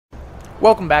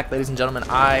Welcome back, ladies and gentlemen.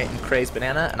 I am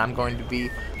CrazedBanana, and I'm going to be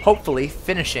hopefully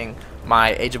finishing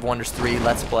my Age of Wonders 3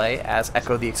 Let's Play as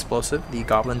Echo the Explosive, the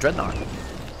Goblin Dreadnought.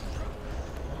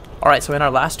 Alright, so in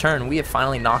our last turn, we have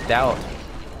finally knocked out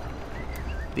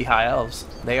the High Elves.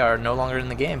 They are no longer in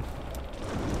the game.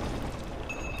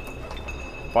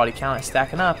 Body count is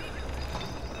stacking up.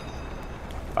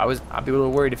 I'd be a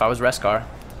little worried if I was Reskar.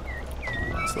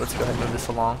 So let's go ahead and move this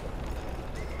along.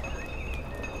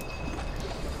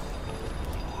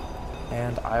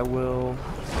 And I will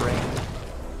bring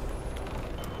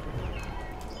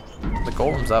the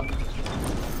golems up.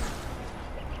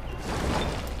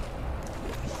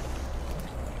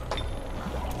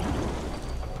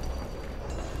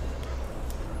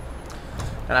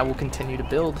 And I will continue to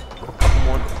build a couple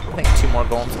more. I think 2 more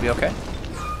golems will be okay.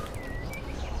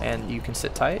 And you can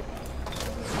sit tight.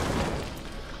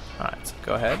 Alright, so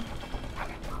go ahead.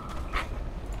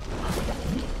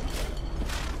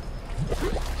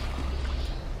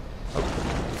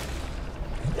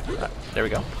 There we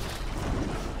go.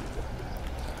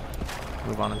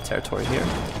 Move on to the territory here.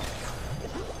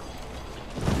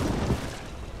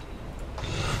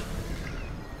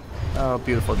 Oh,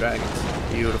 beautiful dragons.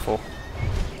 Beautiful.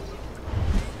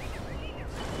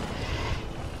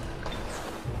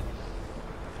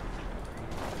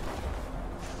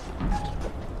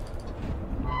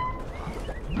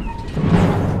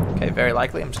 Okay, very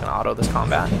likely. I'm just going to auto this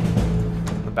combat.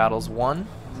 The battle's won.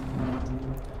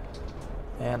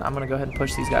 And I'm going to go ahead and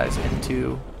push these guys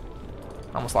into...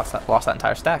 Almost lost that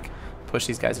entire stack. Push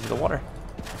these guys into the water.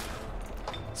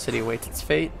 City awaits its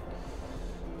fate.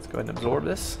 Let's go ahead and absorb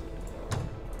this.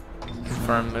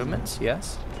 Confirm movements,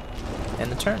 yes.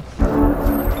 End the turn.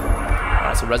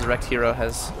 Alright, so Resurrect Hero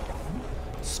has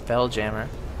Spelljammer.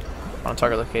 On a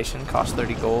target location, costs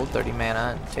 30 gold, 30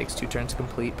 mana, and takes 2 turns to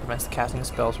complete. Prevents the casting of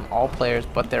spells from all players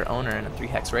but their owner in a 3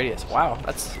 hex radius. Wow,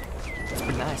 that's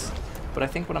pretty nice. But I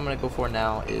think what I'm going to go for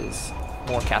now is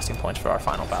more casting points for our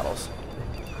final battles.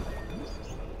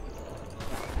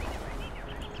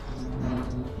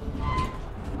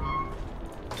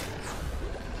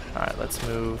 Alright, let's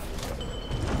move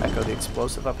Echo the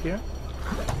Explosive up here.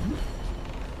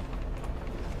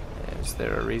 Is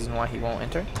there a reason why he won't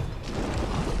enter?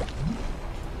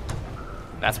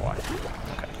 That's why.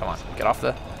 Okay, come on. Get off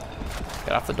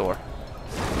the door.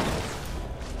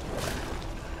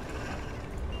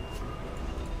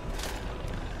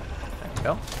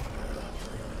 Go.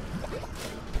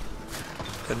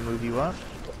 Couldn't move you up.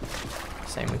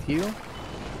 Same with you.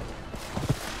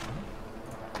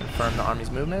 Confirm the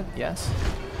army's movement. Yes.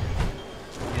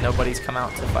 Nobody's come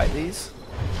out to fight these.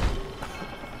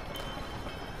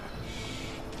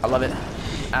 I love it.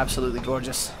 Absolutely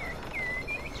gorgeous.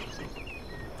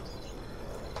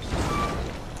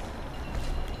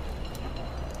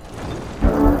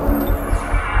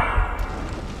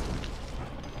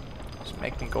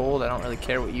 Make me gold. I don't really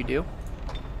care what you do.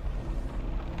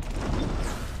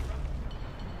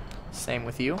 Same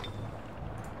with you.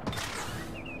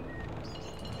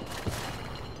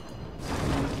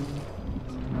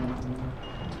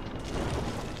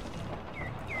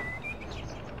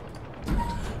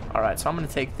 Alright, so I'm going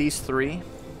to take these 3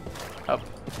 up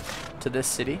to this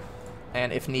city,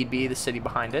 and if need be, the city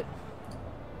behind it.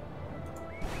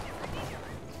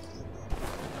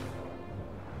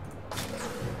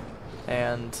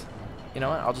 And you know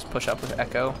what? I'll just push up with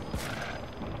Echo.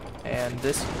 And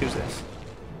this, who's this?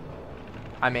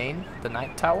 I main the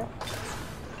Night Owl.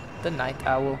 The Night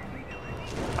Owl.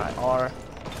 Alright, R.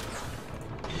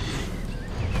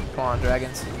 Come on,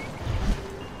 dragons.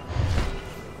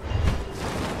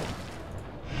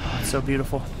 Oh, it's so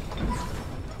beautiful.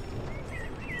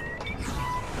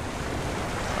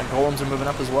 My golems are moving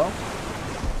up as well.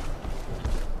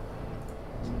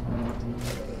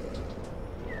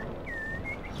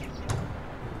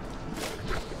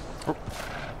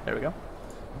 There we go.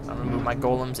 I'm going to move my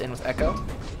golems in with Echo.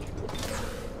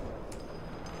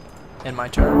 In my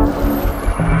turn.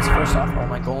 So first off, I want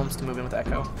my golems to move in with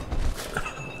Echo.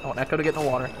 I want Echo to get in the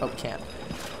water. Oh, we can't.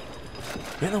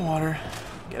 Get in the water.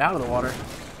 Get out of the water.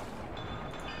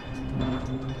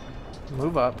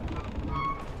 Move up.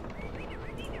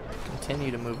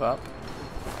 Continue to move up.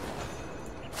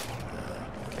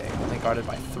 Okay, only guarded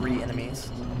by 3 enemies.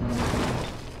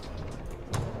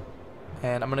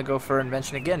 And I'm gonna go for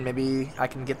invention again. Maybe I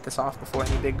can get this off before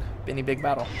any big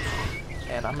battle.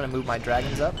 And I'm gonna move my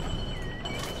dragons up.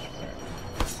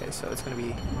 Okay, so it's gonna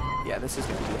be, yeah, this is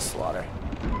gonna be a slaughter.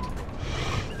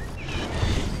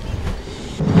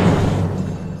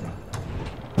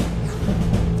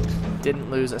 Didn't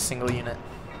lose a single unit.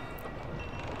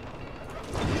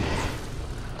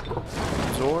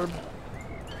 Absorb.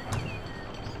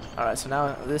 Alright, so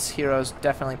now this hero's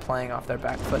definitely playing off their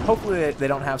back foot. Hopefully they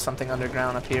don't have something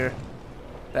underground up here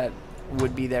that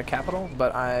would be their capital,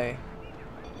 but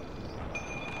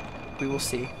we will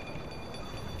see.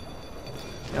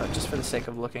 You know, just for the sake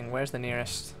of looking, where's the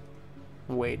nearest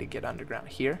way to get underground?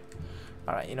 Here?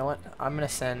 Alright, you know what? I'm going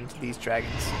to send these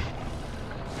dragons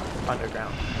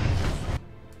underground.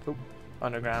 Oop,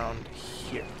 underground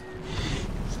here.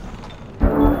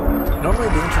 Normally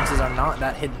the entrances are not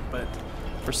that hidden, but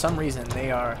for some reason they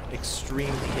are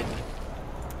extremely hidden.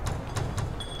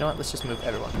 You know what? Let's just move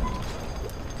everyone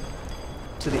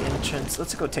to the entrance.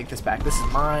 Let's go take this back. This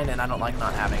is mine, and I don't like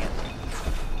not having it.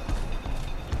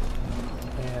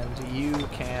 And you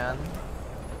can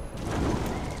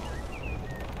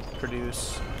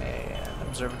produce an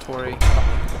observatory.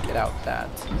 Get out that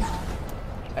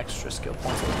extra skill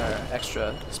points, or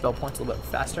extra spell points a little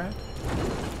bit faster.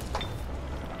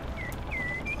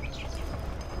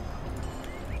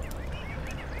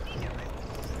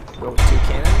 Go with 2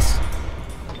 cannons.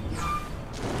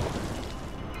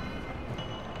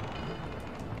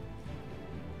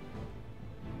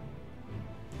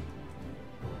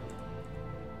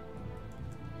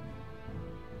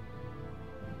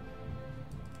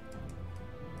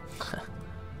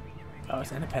 Oh,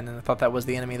 it's independent. I thought that was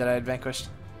the enemy that I had vanquished.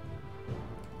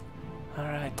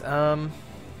 Alright,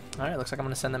 alright, looks like I'm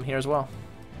gonna send them here as well.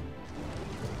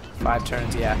 5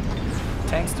 turns, yeah.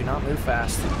 Tanks do not move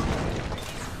fast.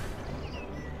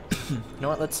 You know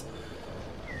what, let's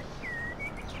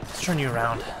turn you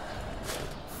around.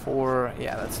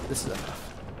 Yeah, this is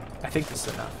enough. I think this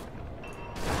is enough.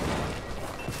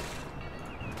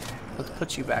 Let's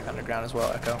put you back underground as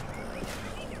well, Echo.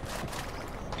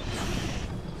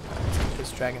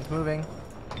 This dragon's moving.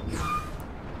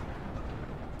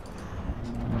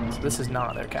 So this is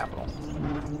not their capital.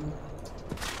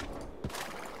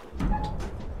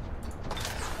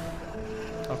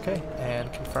 Okay,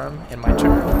 and confirm in my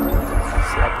turn.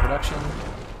 Select production.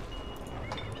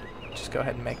 Just go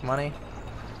ahead and make money.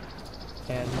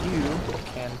 And you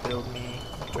can build me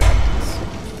dragons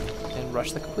and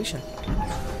rush the completion.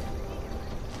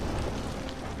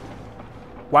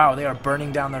 Wow, they are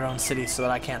burning down their own city so that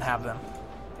I can't have them.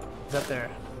 Is that their...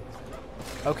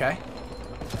 Okay.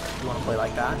 You want to play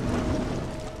like that?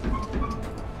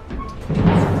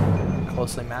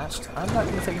 Closely matched. I'm not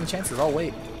going to take any chances. I'll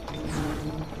wait.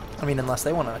 I mean, unless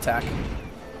they want to attack.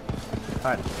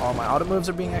 Alright, all my auto moves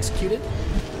are being executed.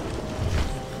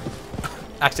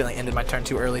 Accidentally ended my turn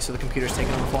too early, so the computer's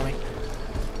taking over for me.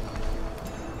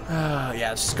 Yeah,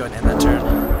 let's just go ahead and end that turn.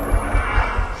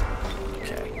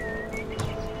 Okay.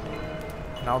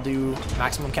 And I'll do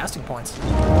maximum casting points.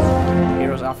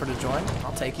 Heroes offer to join.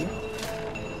 I'll take you.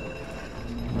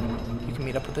 You can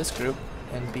meet up with this group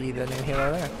and be the new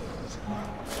hero there.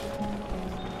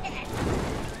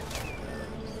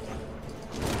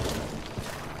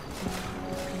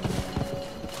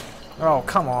 Oh,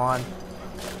 come on.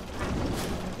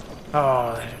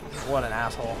 Oh, what an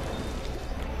asshole.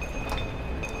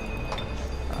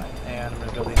 Alright, and I'm going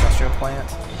to build the industrial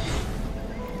plant.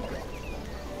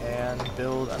 And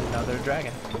build another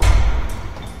dragon.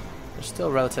 They're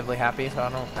still relatively happy, so I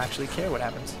don't actually care what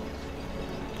happens.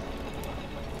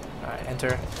 Alright,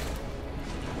 enter.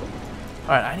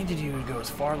 Alright, I need you to go as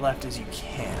far left as you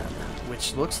can,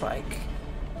 which looks like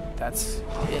that's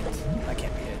it. That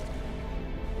can't be it.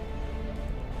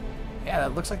 Yeah,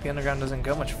 that looks like the underground doesn't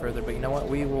go much further, but you know what?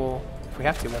 We will, if we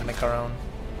have to, we'll make our own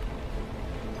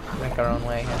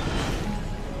way here.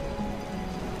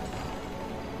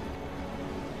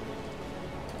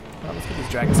 Well, let's get these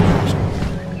dragons in action.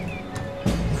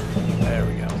 There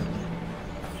we go.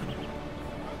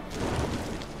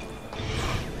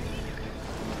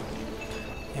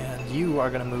 And you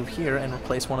are going to move here and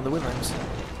replace one of the wyverns.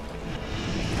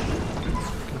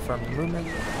 Confirm the movement.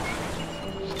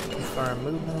 Confirm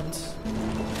movement.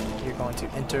 You're going to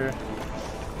enter.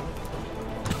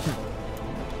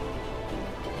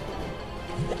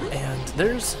 And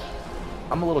there's...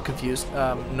 I'm a little confused.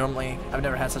 Normally, I've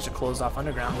never had such a closed-off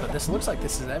underground, but this looks like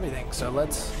this is everything. So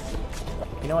let's...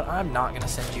 You know what? I'm not going to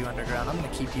send you underground. I'm going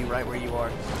to keep you right where you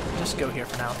are. Just go here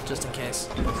for now, just in case.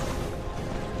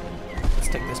 Let's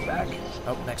take this back.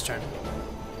 Oh, next turn.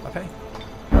 Okay.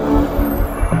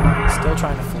 Still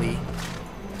trying to flee.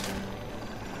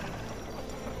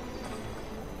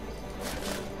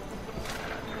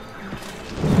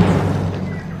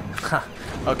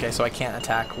 Okay, so I can't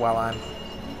attack while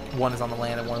one is on the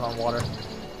land and one is on water.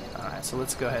 Alright, so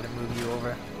let's go ahead and move you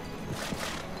over.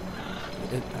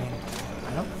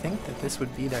 I don't think that this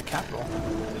would be their capital.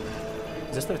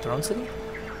 Is this their throne city?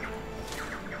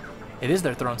 It is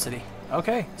their throne city.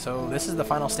 Okay, so this is the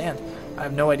final stand. I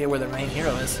have no idea where the main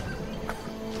hero is.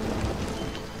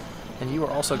 And you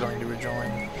are also going to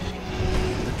rejoin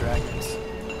the dragons.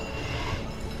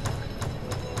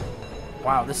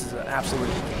 Wow, this is an absolute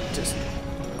just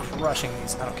crushing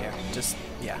these. I don't care. Just,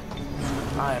 yeah.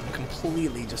 I am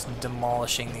completely just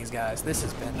demolishing these guys. This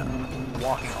has been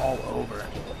walking all over.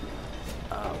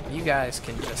 You guys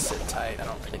can just sit tight. I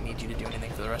don't really need you to do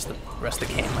anything for the rest of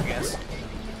the game, I guess.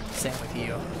 Same with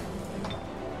you.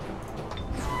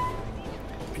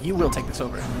 But you will take this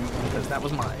over, because that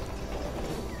was mine.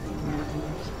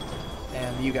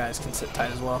 And you guys can sit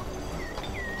tight as well.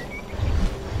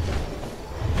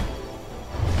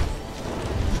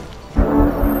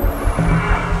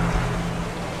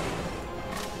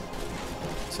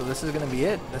 So this is going to be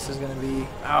it. This is going to be...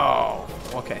 Oh,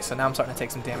 okay. So now I'm starting to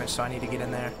take some damage, so I need to get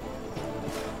in there.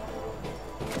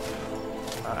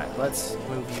 Alright, let's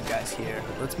move you guys here.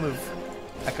 Let's move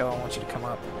Echo. I want you to come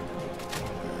up.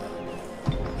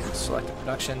 Select the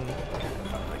production.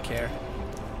 I don't really care.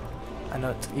 I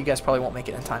know you guys probably won't make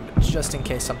it in time, but just in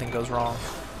case something goes wrong.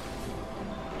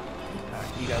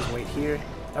 Alright, you guys wait here.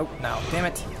 Oh, no. Damn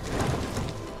it.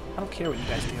 I don't care what you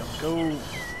guys do. Go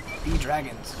be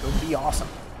dragons. Go be awesome.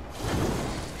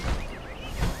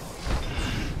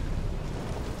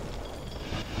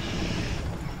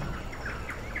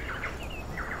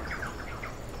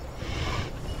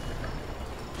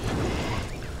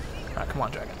 Alright, come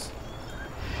on, dragons.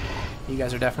 You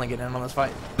guys are definitely getting in on this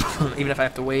fight, even if I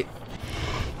have to wait.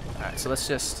 Alright, so let's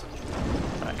just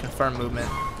confirm movement.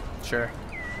 Sure.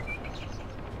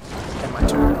 End my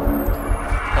turn.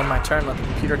 End my turn, let the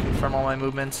computer confirm all my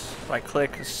movements. Right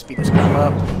click, speed this guy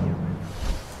up.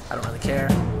 I don't really care.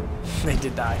 They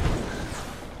did die.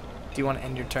 Do you want to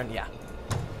end your turn? Yeah.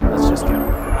 Let's just go.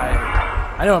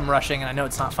 I know I'm rushing, and I know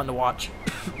it's not fun to watch,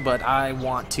 but I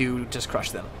want to just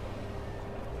crush them.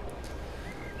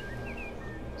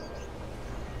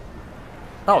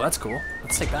 Oh, that's cool.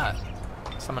 Let's take that.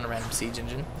 Summon a random siege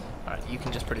engine. Alright, you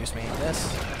can just produce me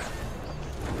this.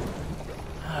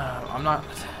 I'm not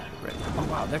ready. Oh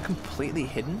wow, they're completely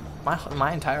hidden?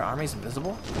 My entire army's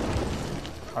invisible?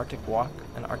 Arctic walk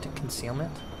and Arctic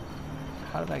concealment?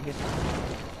 How did I get here?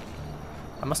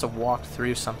 I must have walked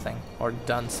through something or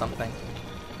done something.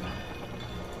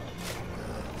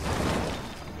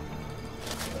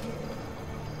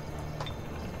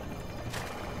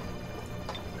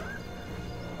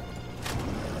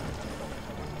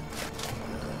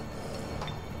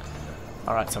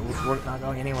 Alright, so we're not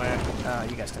going anywhere.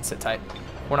 You guys can sit tight.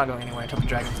 We're not going anywhere until the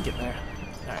dragons get there.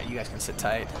 Alright, you guys can sit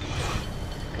tight.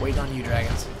 Wait on you,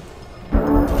 dragons.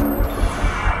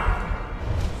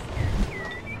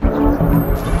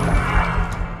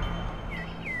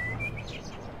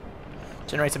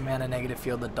 Generates a mana negative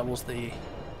field that doubles the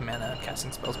mana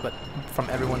casting spells, but from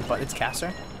everyone but its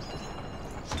caster.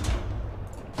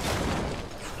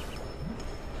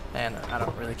 And I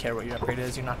don't really care what your upgrade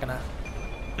is. You're not gonna.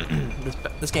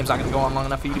 This game's not gonna go on long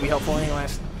enough for you to be helpful,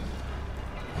 anyways.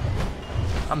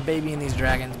 I'm babying these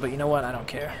dragons, but you know what? I don't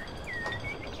care.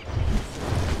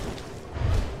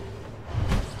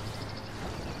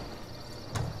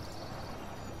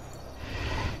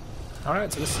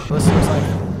 Alright, so this looks like...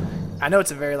 I know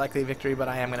it's a very likely victory, but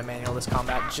I am going to manual this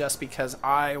combat just because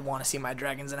I want to see my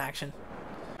dragons in action.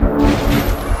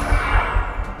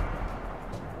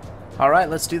 Alright,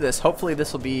 let's do this. Hopefully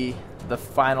this will be the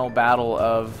final battle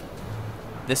of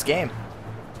this game.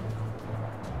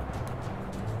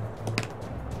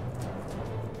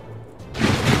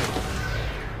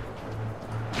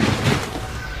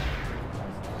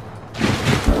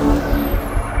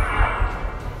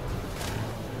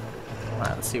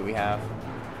 Alright, let's see what we have.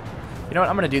 You know what,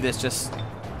 I'm going to do this just...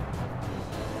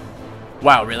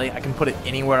 Wow, really? I can put it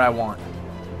anywhere I want.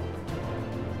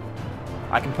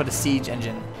 I can put a siege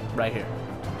engine right here.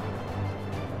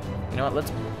 You know what,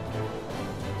 let's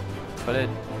put it...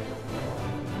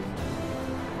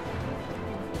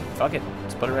 Fuck it,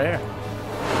 let's put it right here.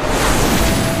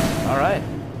 Alright,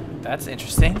 that's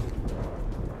interesting.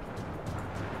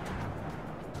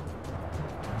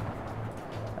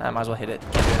 I might as well hit it,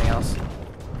 can't do anything else.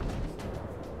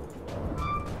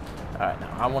 Alright,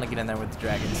 now I want to get in there with the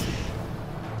dragons.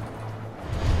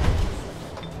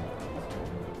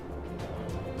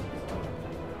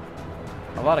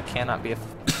 A lot of cannot be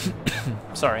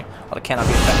sorry, a lot of cannot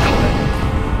be effective with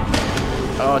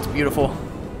it. Oh, it's beautiful.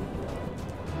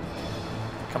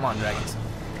 Come on, dragons.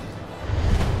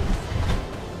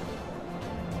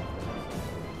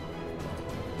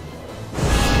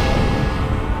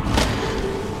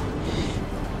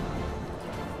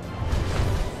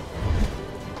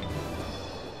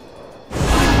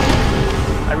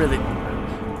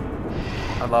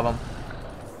 love them.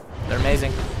 They're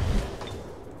amazing.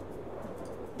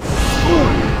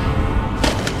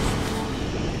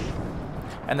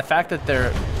 And the fact that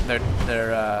their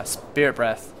Spirit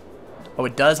Breath, oh,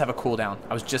 it does have a cooldown.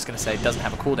 I was just gonna say it doesn't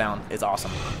have a cooldown is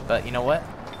awesome. But you know what?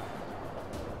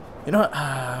 You know what?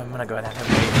 I'm gonna go ahead and have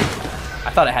it wait.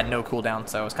 I thought it had no cooldown,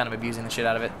 so I was kind of abusing the shit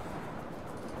out of it.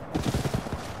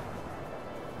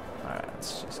 All right,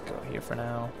 let's just go here for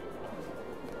now.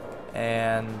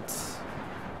 And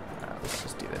let's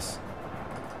just do this.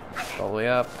 Go all the way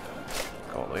up.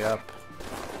 Go all the way up.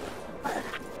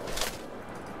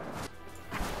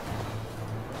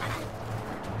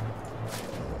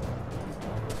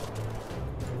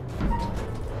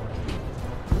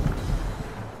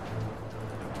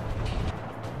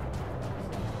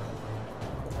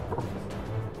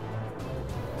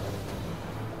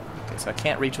 Okay, so I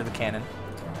can't reach with the cannon.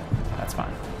 That's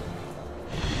fine.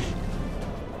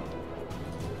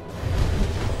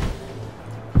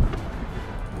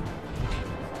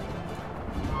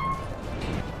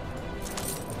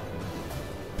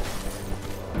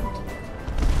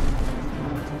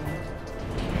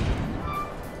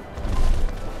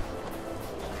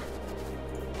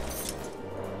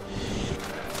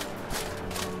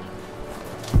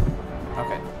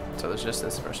 Okay, so there's just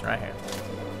this person right here.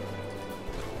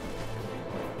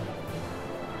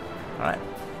 Alright,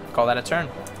 call that a turn.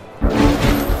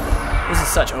 This is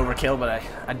such overkill, but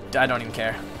I don't even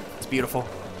care. It's beautiful.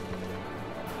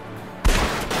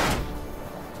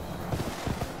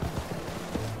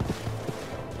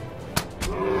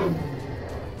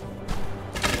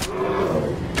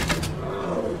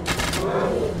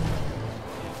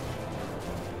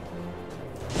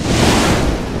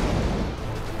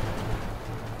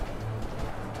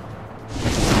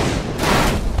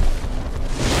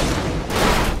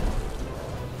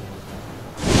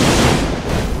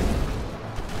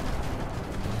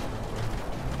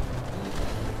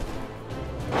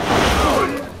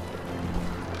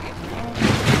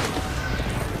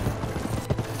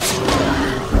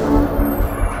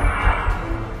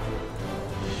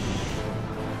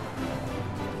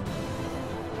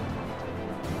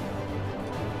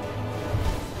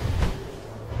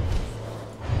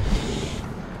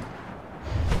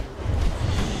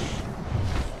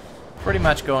 Pretty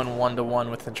much going 1-to-1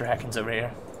 with the dragons over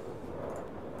here.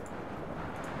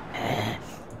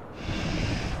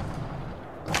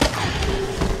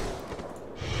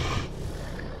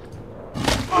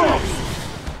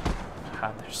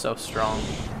 God, they're so strong.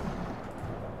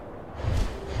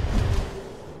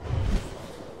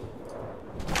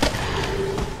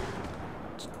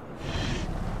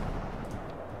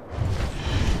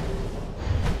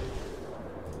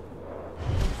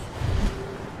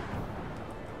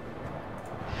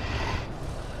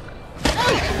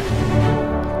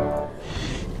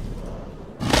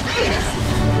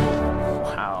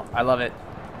 I love it.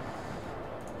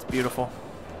 It's beautiful.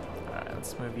 Alright,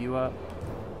 let's move you up.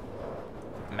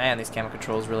 Man, these camera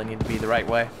controls really need to be the right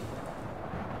way.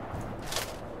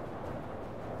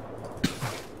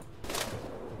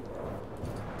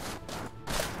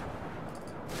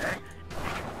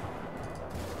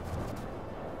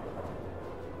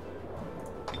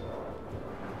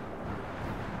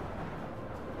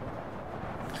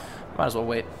 Might as well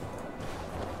wait.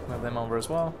 Move them over as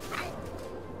well.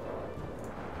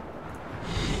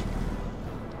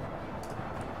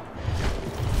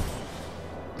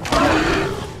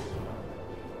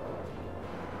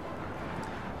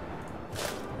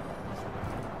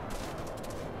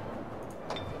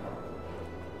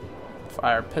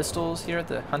 Fire pistols here at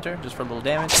the hunter just for a little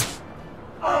damage.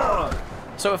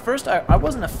 So at first I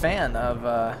wasn't a fan of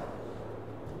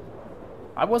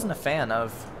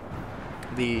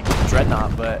the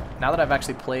Dreadnought, but now that I've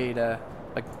actually played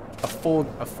like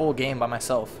a full game by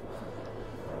myself,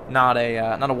 not a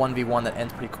 1v1 that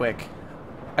ends pretty quick,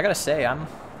 I gotta say I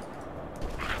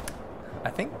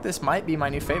think this might be my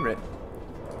new favorite.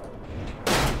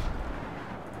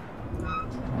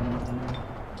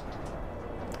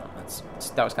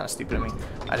 That was kind of stupid of me.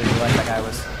 I didn't realize that guy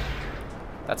was...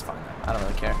 That's fine. I don't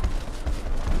really care.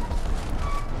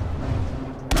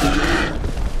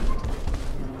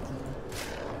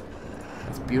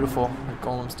 It's beautiful. The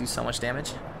golems do so much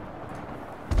damage.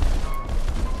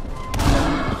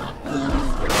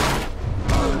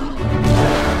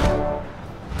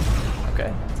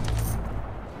 Okay.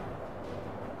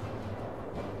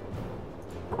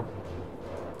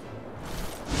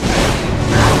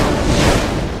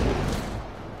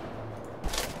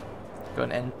 Go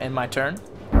ahead and end my turn.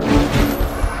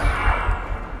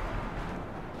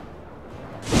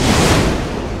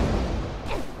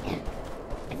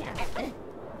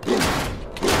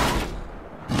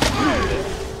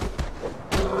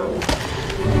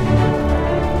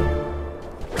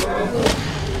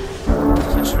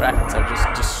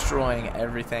 destroying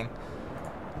everything.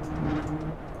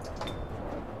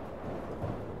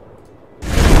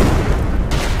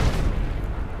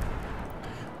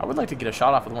 I would like to get a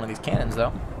shot off with one of these cannons, though.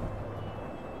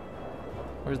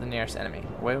 Where's the nearest enemy?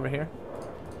 Way over here?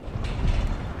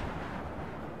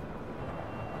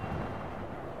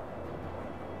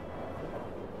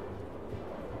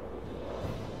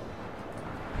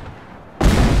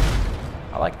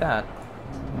 I like that.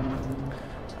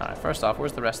 Alright, first off,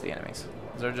 where's the rest of the enemies?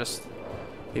 Is there just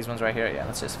these ones right here? Yeah,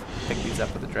 let's just pick these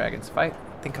up with the dragons. I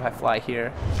think if I fly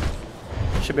here,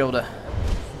 should be able to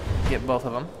get both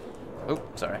of them. Oh,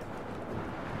 sorry.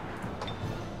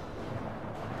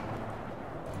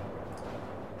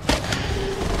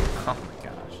 Oh my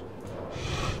gosh.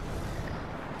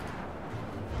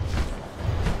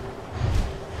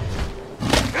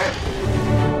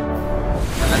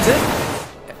 And that's it.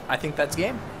 I think that's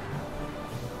game.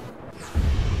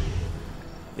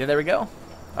 Yeah, there we go.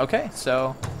 Okay,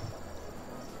 so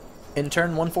in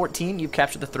turn 114, you've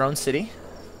captured the Throne City,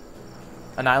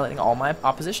 annihilating all my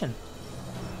opposition.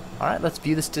 Alright, let's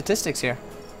view the statistics here.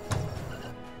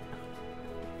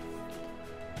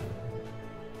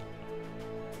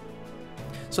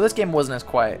 So this game wasn't as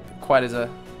quite as a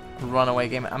runaway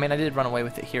game. I mean, I did run away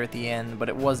with it here at the end, but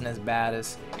it wasn't as bad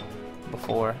as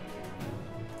before.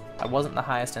 I wasn't the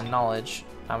highest in knowledge.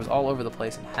 I was all over the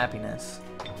place in happiness.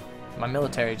 My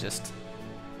military just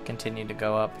continued to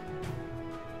go up,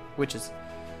 which is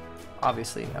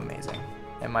obviously amazing.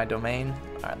 And my domain,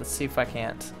 alright, let's see if I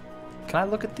can't. Can I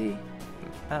look at the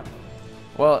map?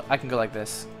 Well, I can go like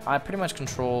this. I pretty much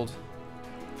controlled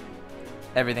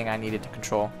everything I needed to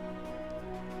control.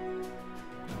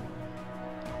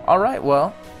 Alright,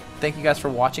 well, thank you guys for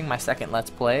watching my second Let's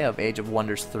Play of Age of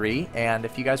Wonders 3. And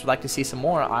if you guys would like to see some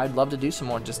more, I'd love to do some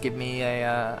more. Just give me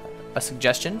a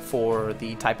suggestion for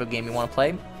the type of game you want to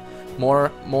play.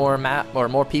 More map, or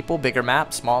more people, bigger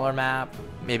map, smaller map,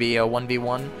 maybe a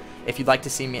 1v1. If you'd like to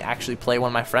see me actually play one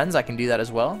of my friends, I can do that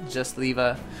as well. Just leave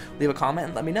a comment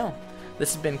and let me know.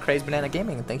 This has been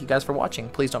CrazedBananaGaming, and thank you guys for watching.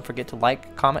 Please don't forget to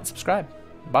like, comment, subscribe.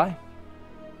 Bye.